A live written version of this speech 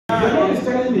Lord is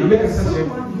telling me there's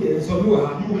someone here. So you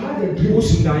had a dream.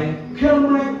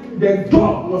 The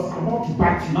dog was about to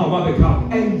bite you.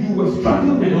 And you were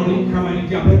struggling with only coming.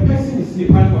 The person is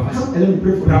sleeping. Come and let me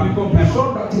pray for you. So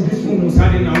that in this room is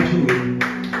hiding out you.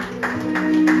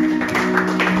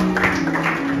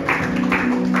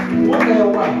 What are you?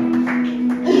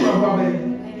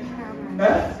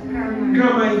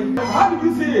 How did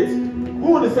you say it? Who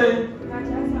want to say?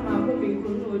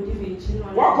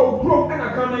 Walk out broke and I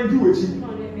can't do it.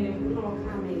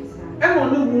 And on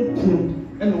the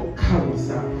moon and no cows.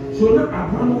 So now I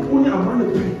want to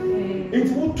pray.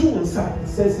 It's what two on side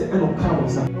says and no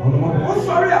cows. Oh,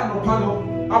 sorry, I'm no panel.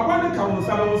 I want to come on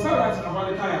side. I want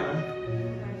to tire.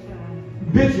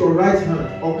 Beat your right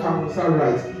hand or come on side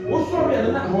right. Oh, sorry,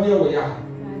 I'm not how you are.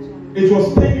 It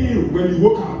was paining you when you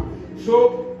woke up.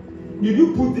 So did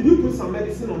you put some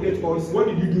medicine on it, or what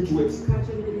did you do to it?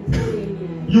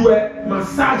 You were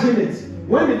massaging it.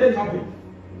 When did that happen?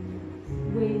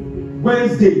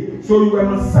 Wednesday. So you were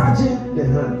massaging the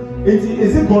hand.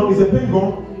 Is it gone? Is the pain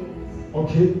gone?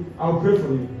 Okay. I'll pray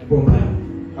for you.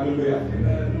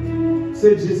 Hallelujah.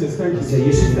 Say Jesus, thank you. Say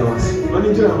Jesus,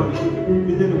 manager.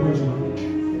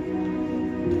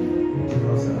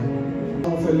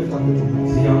 Lift up in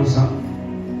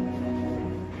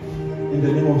the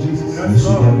name of Jesus. Yes,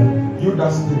 you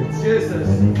that spirit. Jesus.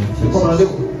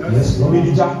 Yes, Lord.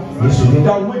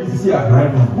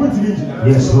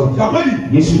 Yes, Lord.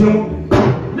 Yes, Lord.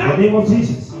 In the name of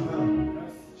Jesus.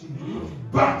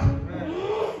 Back.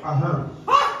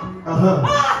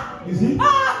 You see?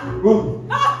 Go.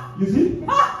 You see?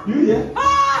 You hear?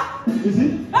 You see?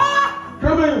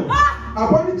 Come on. I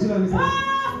want you to understand.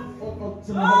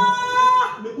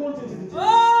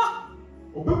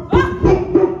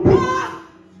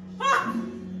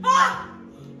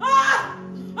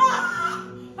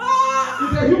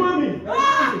 It's a human being.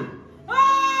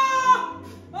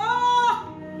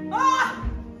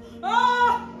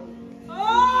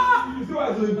 You see what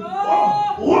I'm doing?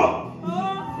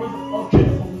 Okay.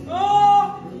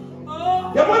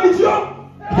 Your body job.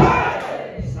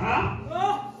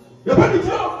 Your body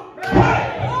job.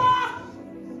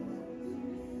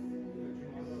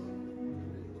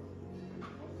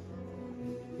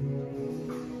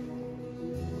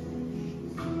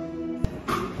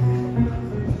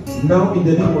 Now, in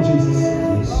the name of Jesus,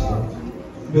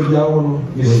 baby, I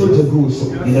want to soldier goes.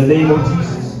 In the name of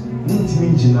Jesus,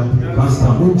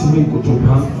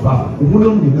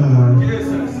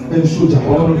 and soldier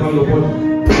all over your body.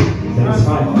 That is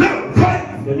fire.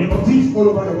 In the name of Jesus, all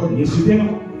over your body. Yes, you did.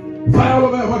 Fire all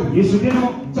over your body. Yes, you did.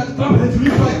 Just clap and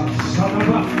release fire.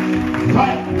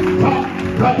 Fire.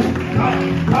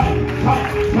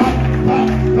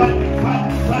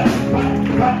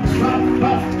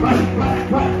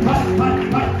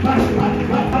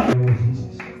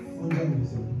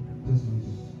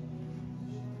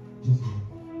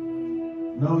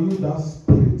 Now you that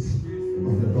spirit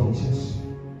of the righteous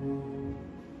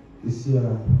is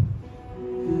here.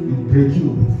 It break you.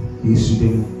 Yes, you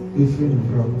did. If you're in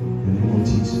trouble, in the name of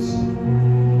Jesus.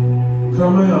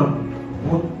 Come here.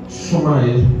 What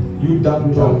somebody you that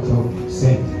doctor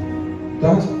said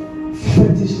that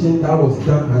fetish thing that was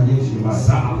done against your life,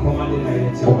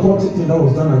 occultic thing that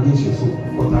was done against your soul.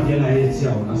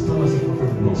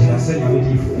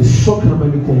 The shock number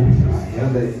you come with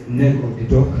the neck of the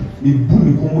dog. The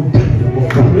bully come with the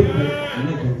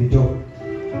neck of the dog.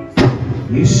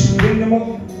 Yes, bring them up.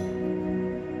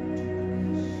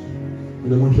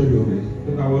 The mantra of it.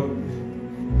 Look at what.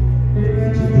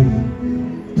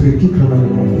 Break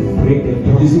the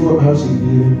dog. You see what house is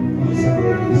doing? You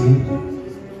see?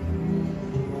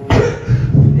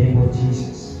 In the name of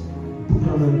Jesus.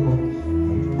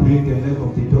 Break the neck of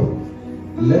the dog.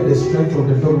 Let the strength of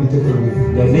the dog be taken away.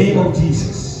 In the name of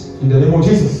Jesus. In the name of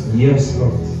Jesus. Yes,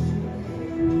 Lord.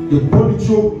 The body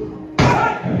choke.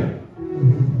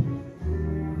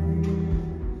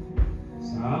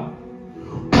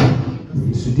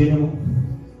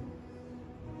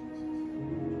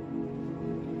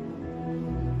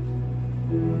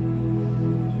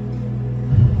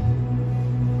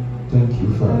 Thank you,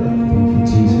 Father. Thank you,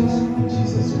 Jesus. In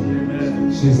Jesus'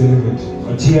 name. She's delivered.